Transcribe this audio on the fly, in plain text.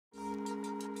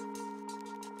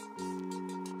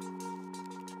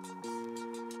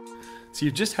So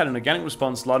you've just had an Organic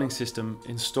Response lighting system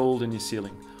installed in your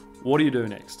ceiling. What do you do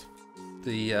next?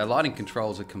 The lighting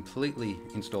controls are completely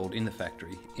installed in the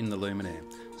factory, in the luminaire.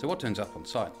 So what turns up on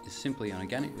site is simply an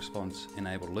Organic Response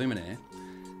enabled luminaire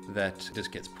that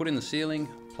just gets put in the ceiling,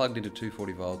 plugged into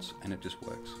 240 volts, and it just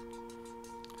works.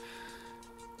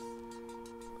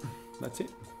 That's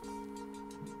it.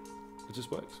 It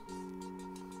just works.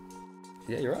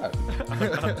 Yeah, you're right.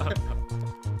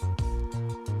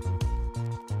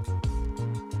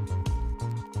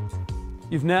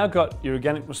 You've now got your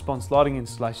Organic Response lighting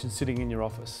installation sitting in your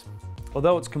office.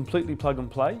 Although it's completely plug and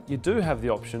play, you do have the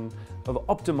option of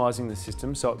optimising the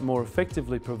system so it more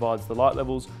effectively provides the light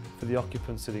levels for the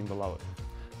occupants sitting below it.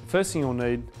 The first thing you'll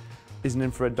need is an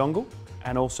infrared dongle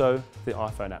and also the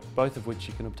iPhone app, both of which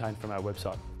you can obtain from our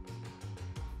website.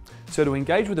 So to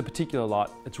engage with a particular light,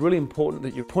 it's really important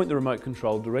that you point the remote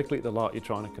control directly at the light you're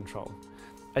trying to control.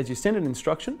 As you send an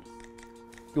instruction,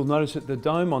 you'll notice that the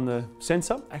dome on the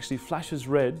sensor actually flashes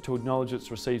red to acknowledge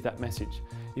it's received that message.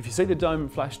 If you see the dome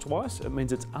flash twice, it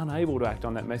means it's unable to act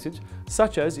on that message,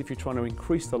 such as if you're trying to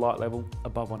increase the light level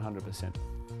above 100%.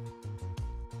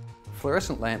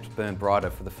 Fluorescent lamps burn brighter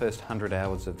for the first 100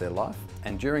 hours of their life,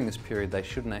 and during this period they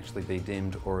shouldn't actually be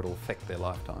dimmed or it'll affect their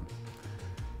lifetime.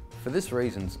 For this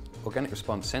reason, Organic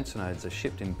Response sensor nodes are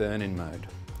shipped in burn-in mode.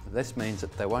 This means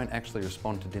that they won't actually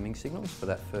respond to dimming signals for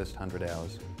that first 100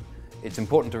 hours. It's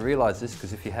important to realise this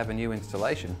because if you have a new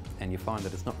installation and you find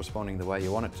that it's not responding the way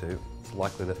you want it to, it's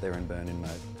likely that they're in burn-in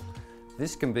mode.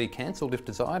 This can be cancelled if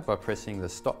desired by pressing the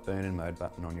Stop Burn-in Mode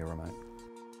button on your remote.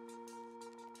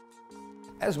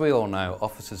 As we all know,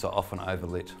 offices are often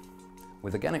overlit.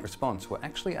 With Organic Response, we're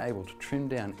actually able to trim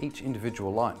down each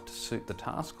individual light to suit the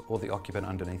task or the occupant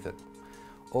underneath it.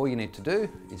 All you need to do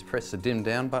is press the Dim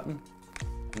Down button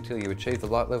until you achieve the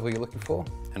light level you're looking for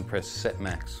and press Set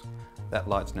Max. That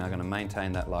light's now going to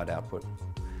maintain that light output.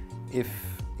 If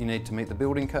you need to meet the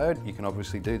building code, you can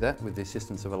obviously do that with the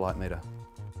assistance of a light meter.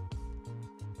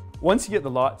 Once you get the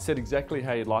light set exactly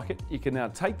how you'd like it, you can now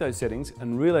take those settings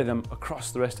and relay them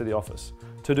across the rest of the office.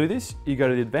 To do this, you go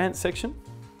to the Advanced section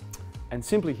and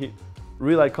simply hit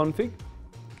Relay Config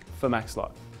for Max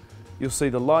Light. You'll see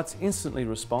the lights instantly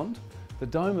respond. The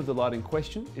dome of the light in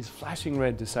question is flashing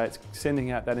red to say it's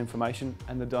sending out that information,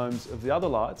 and the domes of the other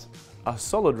lights are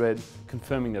solid red,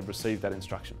 confirming they've received that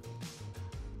instruction.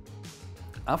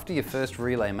 After your first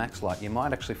relay max light, you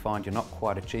might actually find you're not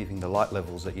quite achieving the light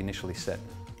levels that you initially set.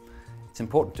 It's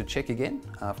important to check again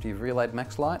after you've relayed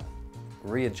max light,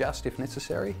 readjust if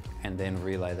necessary, and then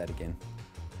relay that again.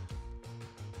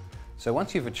 So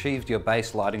once you've achieved your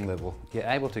base lighting level, you're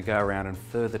able to go around and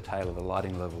further tailor the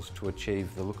lighting levels to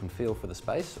achieve the look and feel for the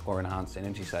space or enhance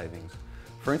energy savings.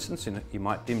 For instance, you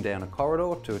might dim down a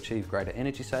corridor to achieve greater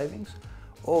energy savings,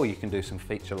 or you can do some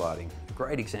feature lighting. A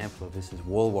great example of this is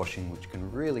wall washing, which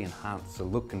can really enhance the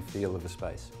look and feel of a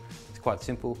space. It's quite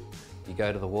simple. You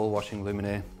go to the wall washing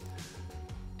luminaire,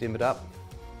 dim it up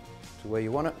to where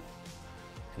you want it,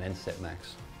 and then set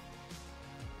max.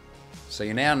 So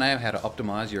you now know how to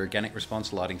optimise your Organic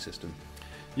Response lighting system.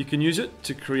 You can use it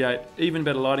to create even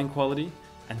better lighting quality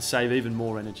and save even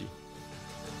more energy.